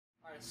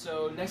Alright,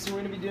 so next thing we're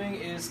going to be doing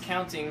is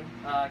counting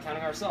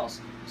our cells.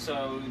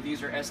 So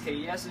these are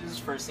SKESs.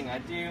 First thing I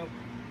do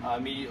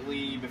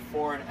immediately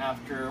before and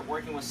after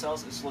working with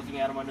cells is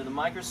looking at them under the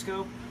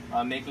microscope,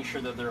 making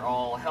sure that they're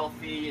all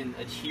healthy and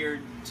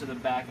adhered to the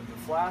back of the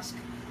flask.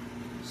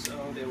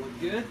 So they look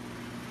good.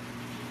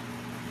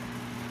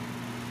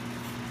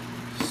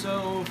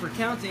 So for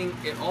counting,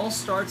 it all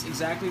starts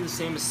exactly the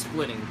same as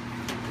splitting.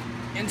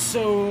 And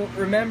so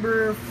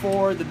remember,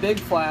 for the big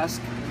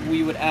flask,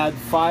 we would add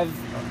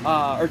 5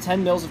 or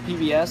 10 mils of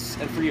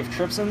PBS and 3 of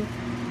trypsin.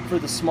 For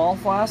the small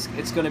flask,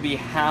 it's going to be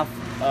half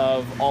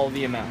of all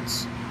the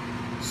amounts.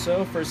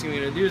 So first thing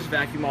we're going to do is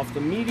vacuum off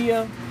the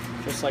media,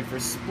 just like for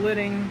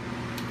splitting.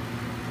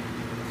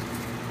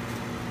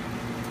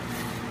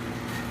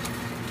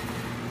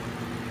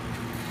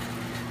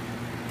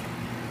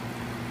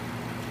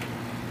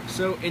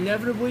 So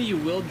inevitably you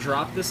will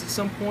drop this at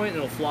some point and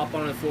it'll flop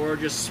on the floor.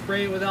 Just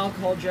spray it with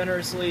alcohol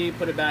generously,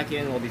 put it back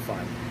in, it'll be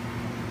fine.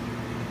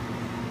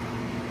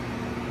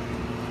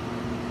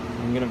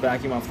 I'm gonna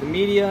vacuum off the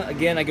media.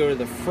 Again, I go to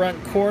the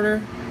front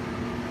corner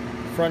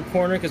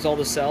because all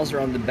the cells are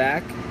on the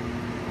back.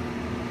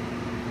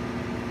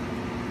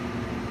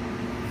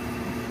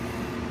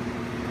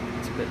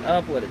 Tip it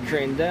up, let it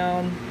drain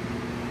down.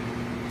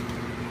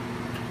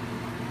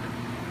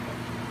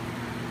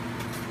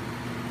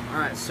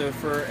 Alright, so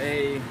for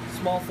a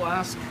small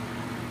flask,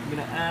 I'm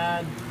going to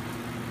add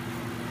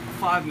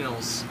 5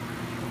 mils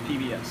of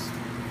PBS.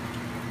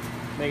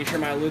 Making sure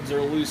my lids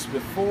are loose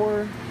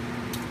before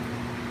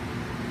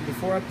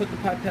I put the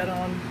pipette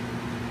on.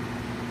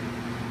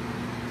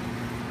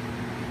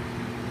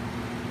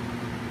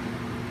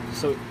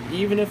 So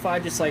even if I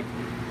just like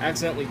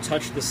accidentally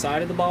touch the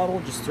side of the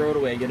bottle, just throw it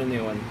away, get a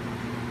new one.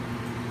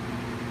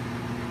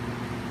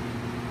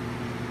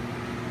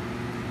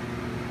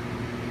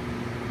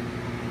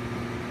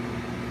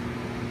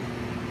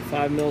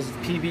 Five mils of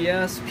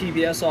PBS.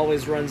 PBS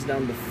always runs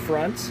down the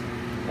front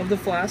of the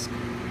flask.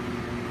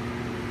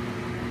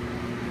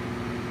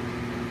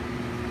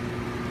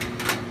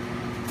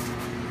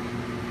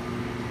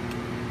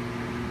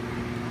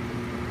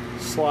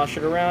 Slosh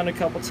it around a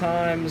couple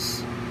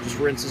times. Just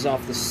rinses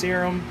off the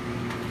serum.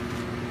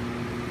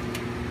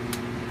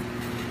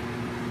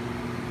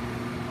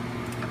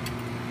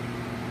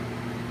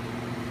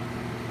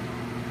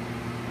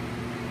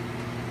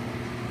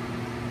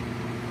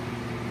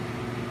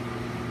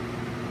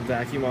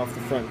 Vacuum off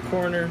the front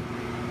corner.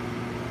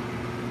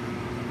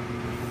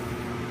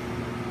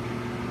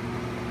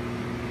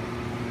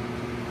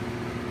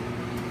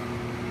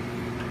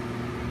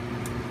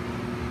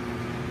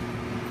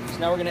 So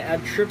now we're going to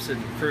add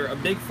trypsin. For a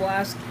big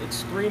flask,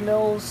 it's 3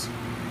 mils.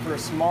 For a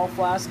small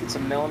flask, it's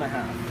 1.5 mils.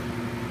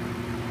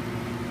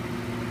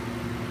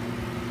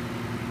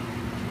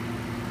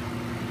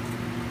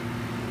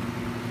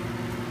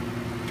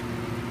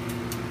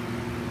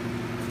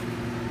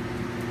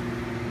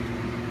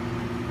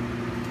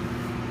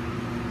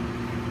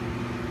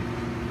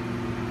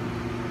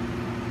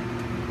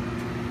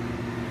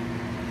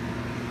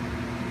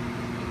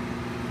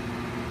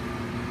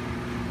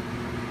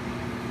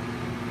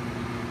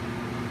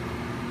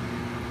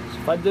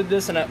 If I did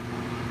this and I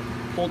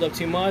pulled up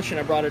too much and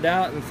I brought it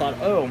out and thought,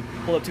 oh,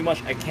 pulled up too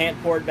much, I can't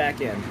pour it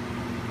back in.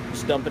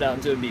 Just dump it out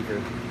into a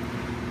beaker.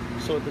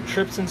 So what the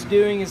trypsin's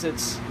doing is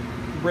it's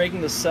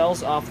breaking the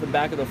cells off the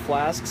back of the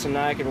flask, so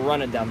now I can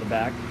run it down the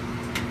back.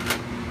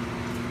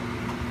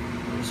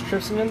 There's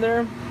trypsin in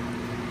there,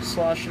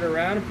 slosh it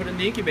around and put it in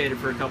the incubator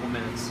for a couple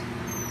minutes.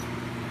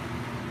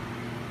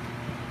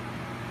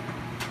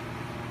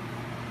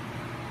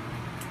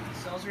 The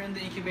cells are in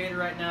the incubator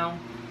right now.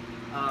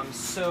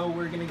 So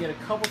we're going to get a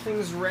couple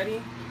things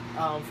ready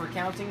for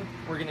counting.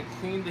 We're going to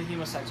clean the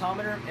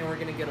Hemacytometer and we're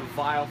going to get a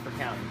vial for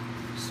counting.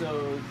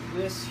 So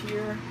this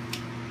here is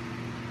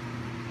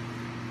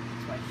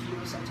my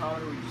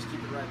Hemacytometer. We just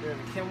keep it right there in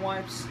the chem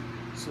wipes.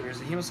 So there's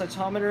the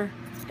Hemacytometer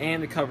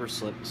and the cover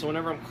slip. So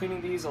whenever I'm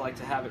cleaning these, I like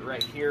to have it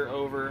right here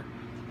over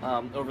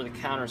the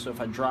counter, so if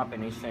I drop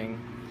anything,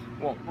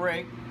 it won't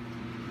break.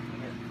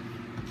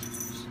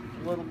 Just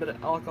a little bit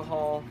of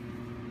alcohol,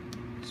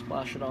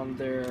 splash it on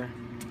there.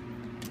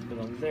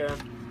 On there,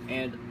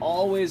 and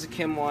always a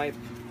chem wipe,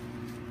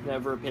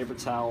 never a paper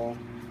towel.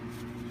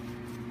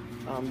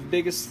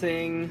 Biggest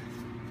thing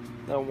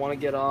that I want to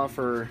get off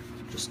are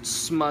just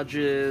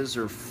smudges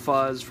or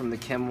fuzz from the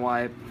chem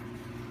wipe,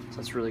 so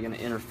that's really going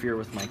to interfere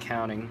with my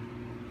counting.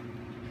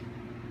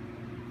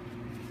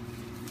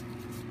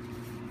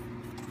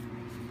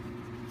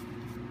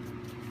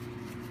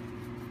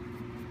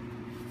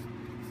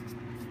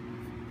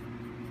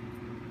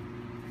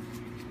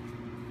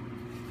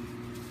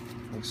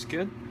 Looks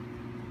good.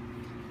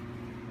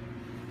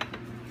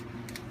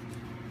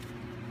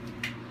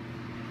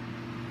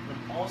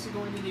 I'm also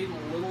going to need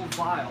a little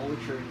vial,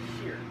 which are in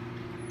here.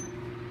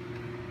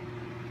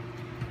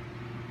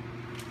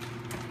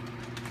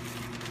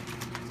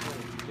 So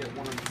get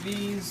one of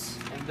these,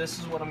 and this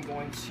is what I'm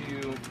going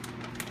to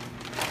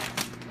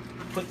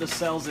put the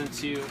cells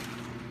into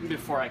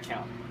before I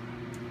count.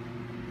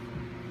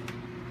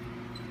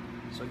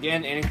 So So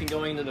again, anything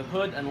going into the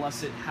hood,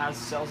 unless it has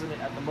cells in it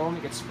at the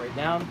moment, gets sprayed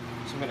down.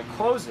 So I'm going to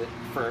close it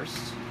first.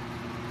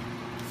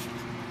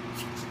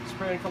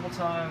 Spray it a couple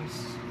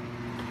times.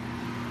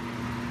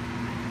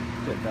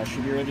 Good, that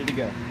should be ready to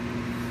go.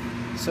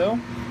 So,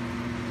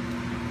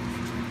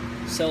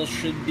 cells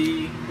should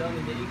be done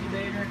in the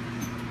incubator.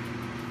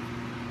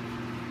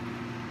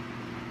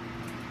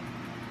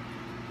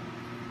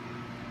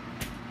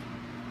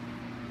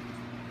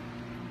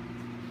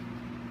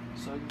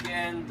 So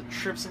again, the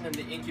trypsin in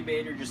the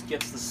incubator just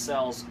gets the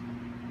cells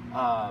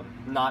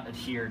not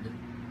adhered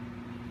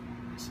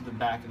to the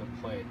back of the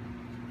plate.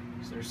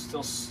 So they're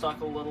still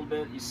stuck a little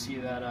bit. You see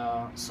that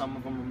some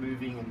of them are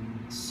moving and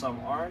some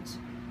aren't.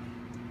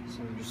 So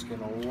I'm just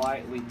gonna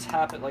lightly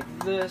tap it like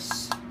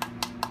this.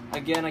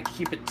 Again, I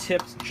keep it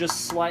tipped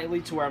just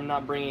slightly to where I'm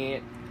not bringing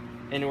it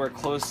anywhere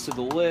close to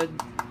the lid.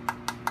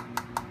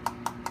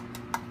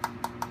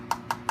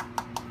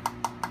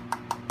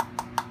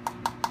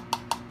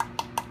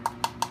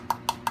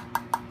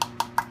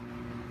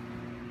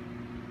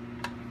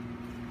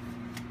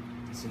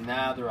 So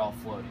now they're all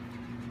floating.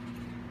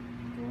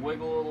 You can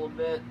wiggle a little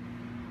bit.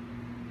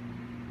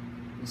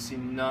 You see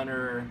none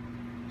are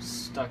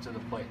stuck to the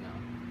plate now.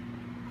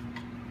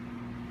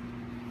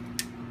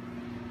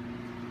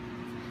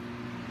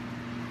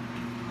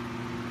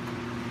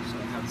 So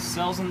I have the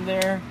cells in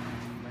there.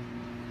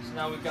 So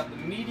now we've got the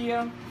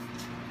media,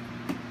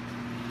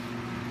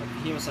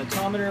 the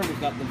hemacytometer,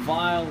 we've got the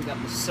vial, we've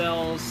got the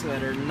cells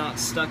that are not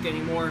stuck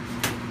anymore.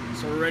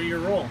 So we're ready to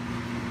roll.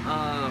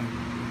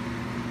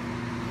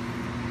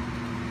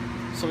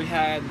 So we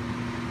had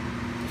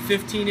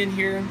 15 in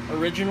here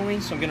originally,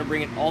 so I'm going to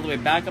bring it all the way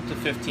back up to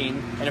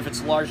 15. And if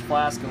it's a large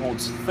flask, it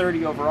holds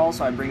 30 overall,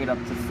 so I bring it up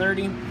to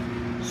 30.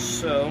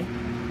 So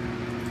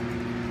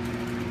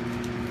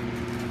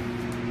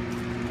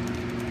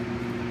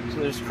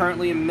there's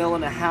currently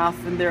 1.5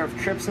 ml in there of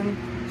trypsin.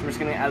 So we're just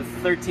going to add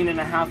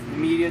 13.5 of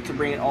media to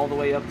bring it all the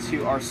way up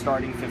to our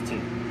starting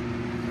 15.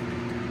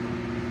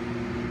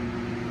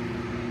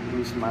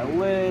 Loosen my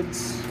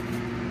lids.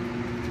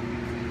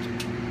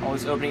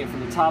 Always opening it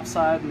from the top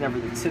side, never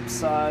the tip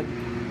side.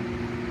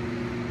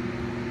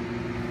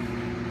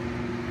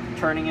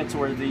 Turning it to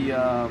where the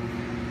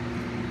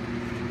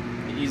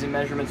easy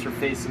measurements are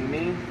facing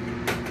me.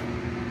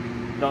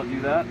 Don't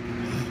do that.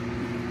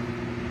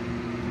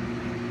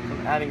 So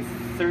I'm adding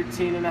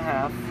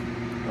 13.5.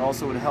 It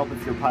also would help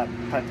if your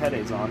pipette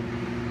is on.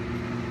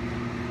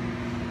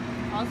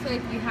 Also,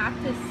 if you have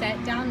to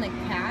set down the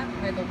cap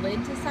or the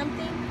lid to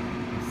something,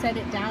 set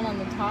it down on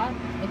the top.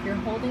 If you're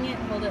holding it,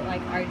 hold it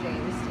like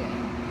RJ was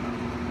doing.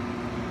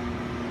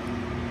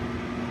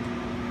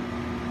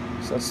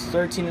 So that's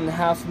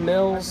 13.5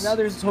 mils. Now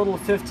there's a total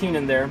of 15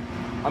 in there.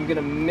 I'm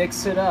gonna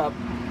mix it up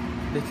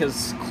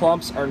because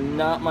clumps are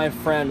not my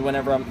friend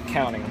whenever I'm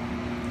counting.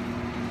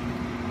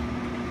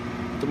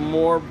 The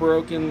more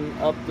broken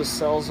up the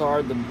cells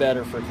are, the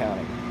better for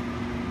counting.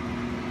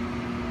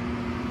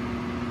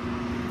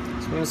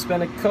 So I'm gonna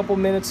spend a couple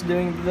minutes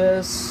doing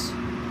this,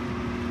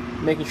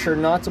 making sure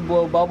not to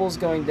blow bubbles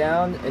going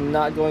down and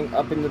not going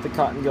up into the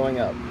cotton going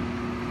up.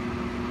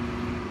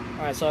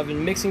 Alright, so I've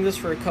been mixing this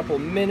for a couple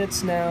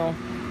minutes now.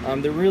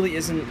 There really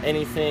isn't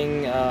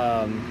anything,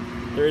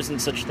 there isn't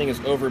such a thing as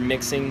over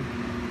mixing,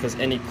 because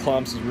any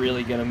clumps is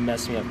really going to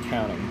mess me up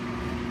counting.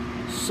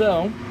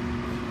 So,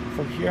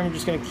 from here I'm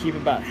just going to keep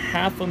about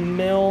 1/2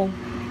 ml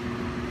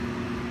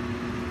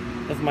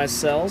of my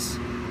cells.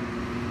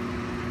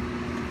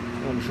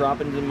 I'm going to drop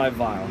it into my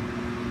vial.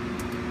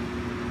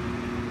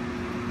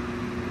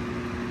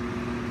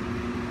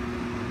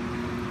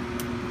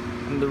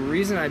 And the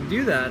reason I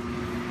do that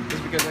is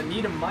because I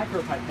need a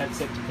micropipette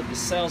tip to put the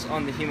cells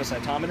on the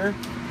hemacytometer,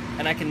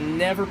 and I can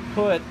never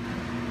put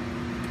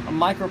a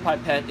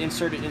micropipette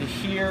inserted in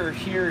here or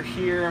here or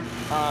here.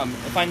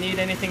 If I need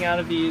anything out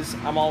of these,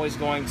 I'm always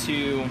going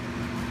to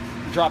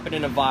drop it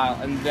in a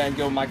vial and then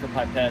go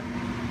micropipette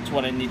to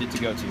what I need it to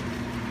go to.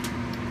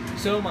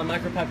 So my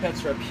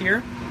micropipettes are up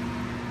here.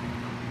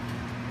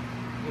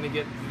 I'm going to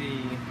get the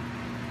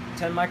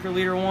 10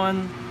 microliter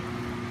one.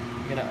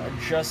 I'm going to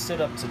adjust it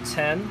up to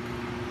 10.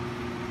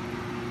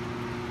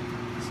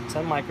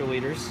 10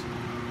 microliters.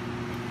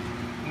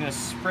 I'm going to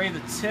spray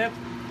the tip,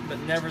 but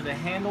never the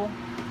handle.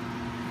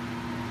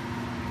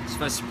 So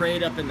if I spray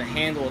it up in the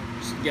handle, it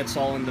just gets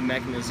all in the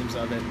mechanisms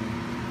of it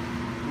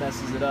and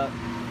messes it up.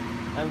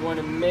 I'm going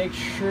to make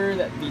sure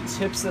that the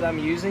tips that I'm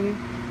using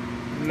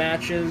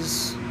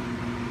matches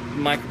the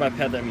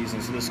micropipette that I'm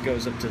using. So this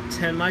goes up to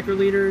 10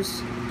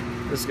 microliters.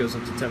 This goes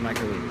up to 10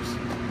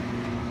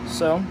 microliters.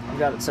 So I've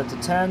got it set to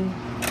 10.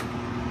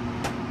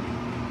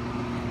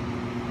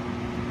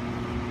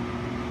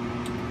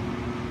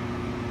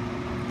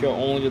 Go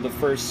only to the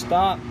first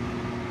stop.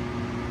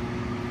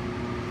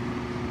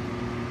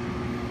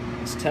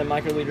 It's 10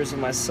 microliters of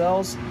my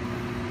cells.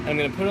 I'm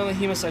going to put it on the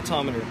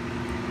hemacytometer.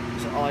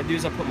 So all I do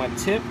is I put my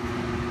tip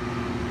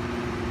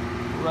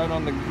right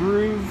on the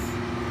groove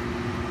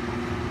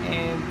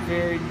and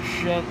very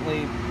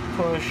gently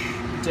push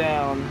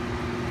down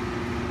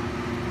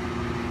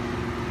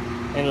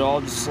and it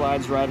all just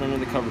slides right under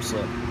the cover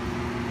slip.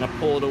 And I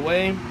pull it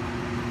away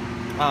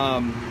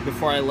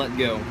before I let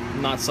go,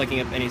 not sucking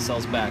up any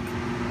cells back,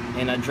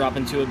 and I drop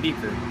into a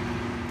beaker.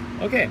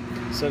 Okay,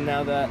 so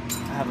now that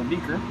I have a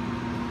beaker,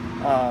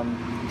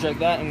 check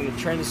that. I'm going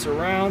to turn this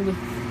around.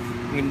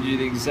 I'm going to do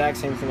the exact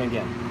same thing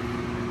again.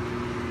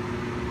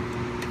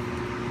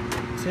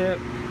 Tip.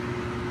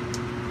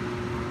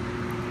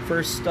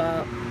 First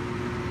stop.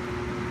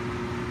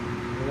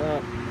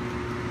 Up.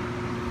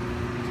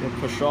 I'm going to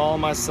push all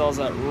my cells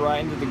out right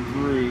into the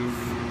groove.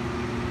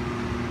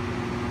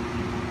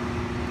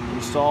 It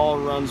just all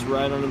runs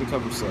right under the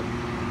cover slip.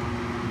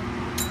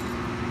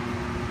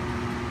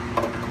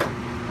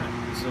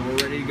 Alright, so we're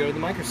ready to go to the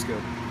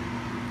microscope.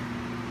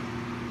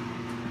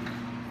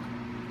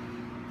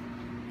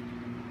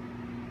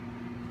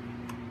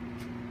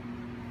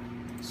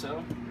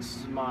 So, this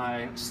is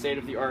my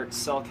state-of-the-art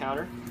cell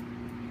counter.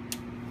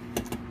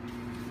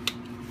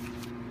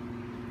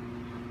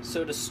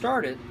 So to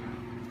start it,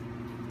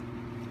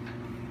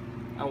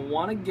 I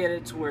want to get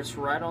it to where it's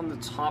right on the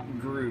top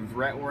groove,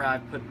 right where I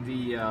put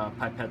the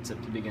pipette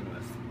tip to begin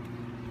with.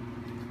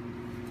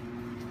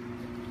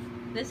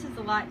 This is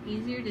a lot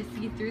easier to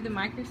see through the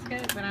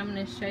microscope, but I'm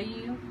going to show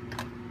you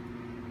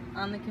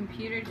on the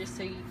computer just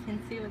so you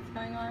can see what's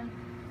going on.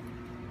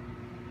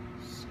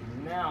 So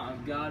now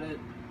I've got it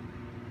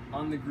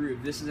on the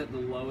groove. This is at the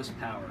lowest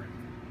power.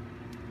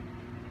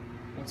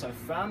 Once I've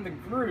found the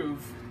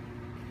groove,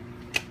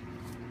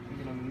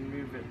 I'm going to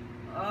move it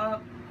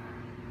up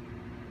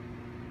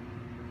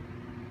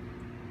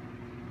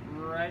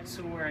right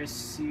to where I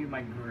see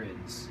my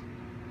grids.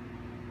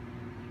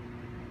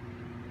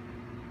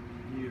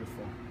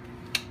 Beautiful.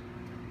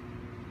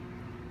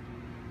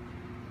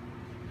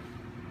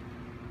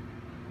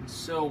 And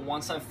so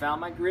once I've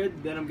found my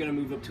grid, then I'm going to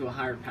move up to a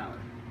higher power.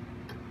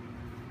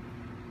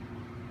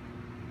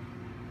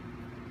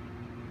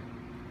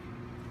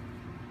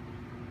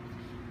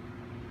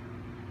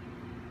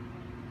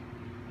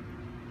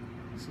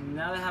 So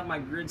now that I have my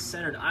grid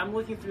centered, I'm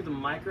looking through the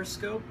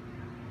microscope,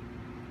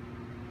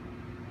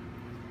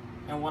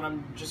 and what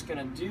I'm just going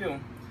to do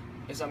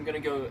is I'm going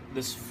to go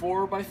this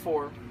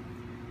 4x4,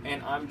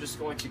 and I'm just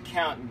going to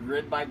count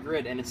grid by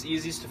grid, and it's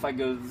easiest if I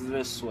go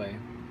this way.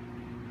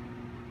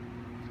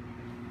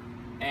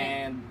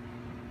 And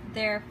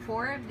there are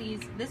 4 of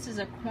these. This is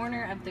a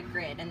corner of the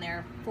grid, and there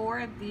are 4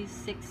 of these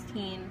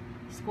 16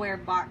 square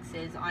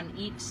boxes on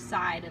each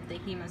side of the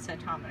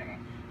hemacytometer.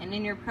 And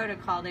in your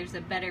protocol, there's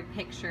a better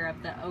picture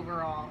of the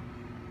overall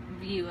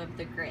view of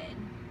the grid.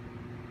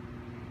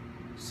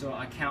 So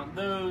I count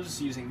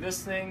those using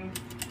this thing.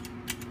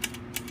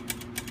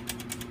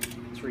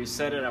 To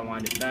reset it, I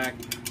wind it back.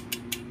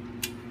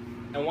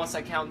 And once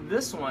I count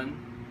this one,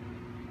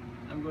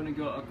 I'm going to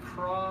go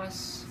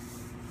across,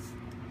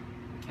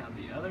 count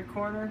the other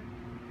corner,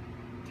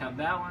 count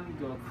that one,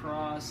 go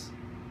across,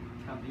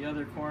 count the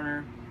other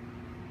corner,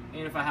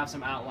 and if I have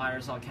some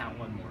outliers, I'll count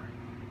one more,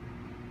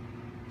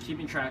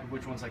 keeping track of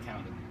which ones I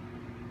counted.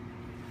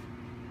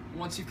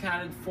 Once you've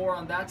counted 4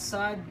 on that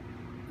side,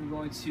 I'm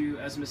going to,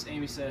 as Miss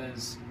Amy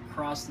says,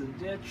 cross the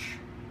ditch,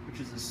 which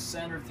is the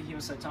center of the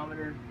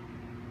hemacytometer,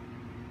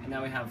 and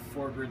now we have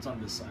 4 grids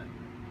on this side.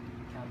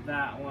 Count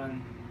that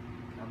one,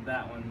 count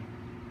that one,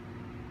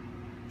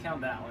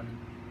 count that one,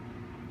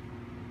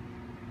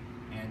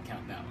 and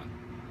count that one.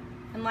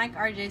 And like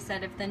RJ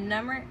said, if the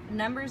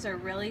numbers are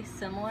really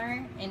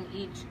similar in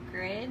each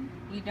grid,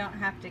 you don't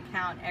have to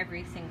count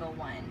every single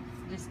one.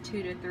 Just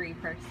 2 to 3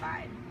 per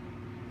side.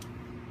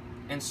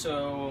 And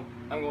so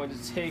I'm going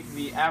to take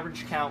the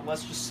average count.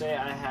 Let's just say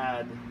I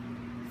had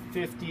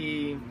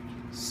 50,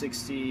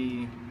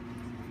 60,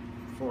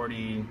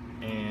 40,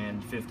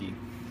 and 50.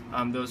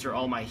 Those are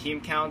all my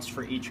heme counts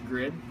for each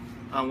grid.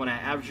 When I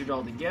average it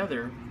all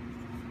together,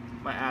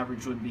 my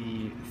average would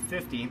be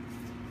 50.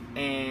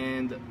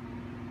 And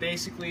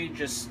basically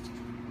just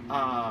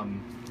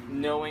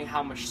knowing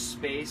how much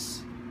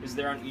space is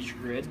there on each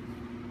grid,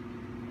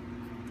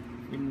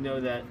 we know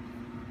that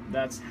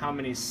that's how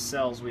many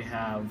cells we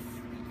have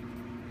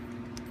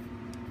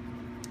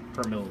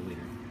per milliliter.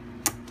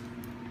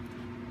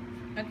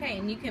 Okay,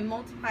 and you can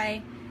multiply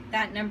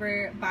that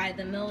number by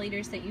the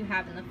milliliters that you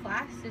have in the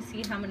flask to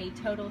see how many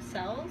total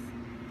cells.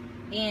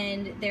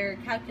 And there are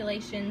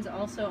calculations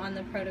also on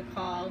the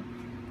protocol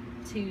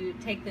to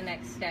take the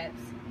next steps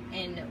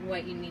in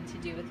what you need to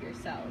do with your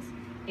cells.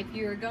 If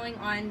you're going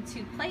on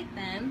to plate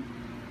them,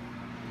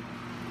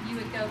 you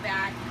would go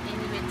back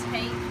and you would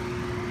take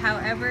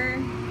however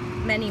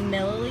many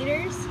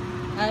milliliters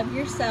of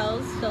your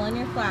cells still in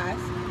your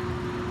flask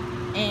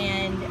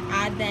and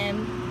add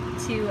them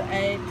to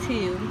a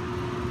tube,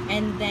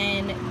 and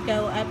then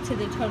go up to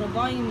the total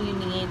volume you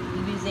need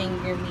using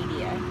your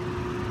media,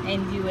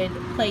 and you would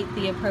plate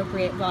the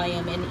appropriate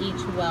volume in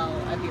each well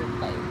of your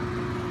plate.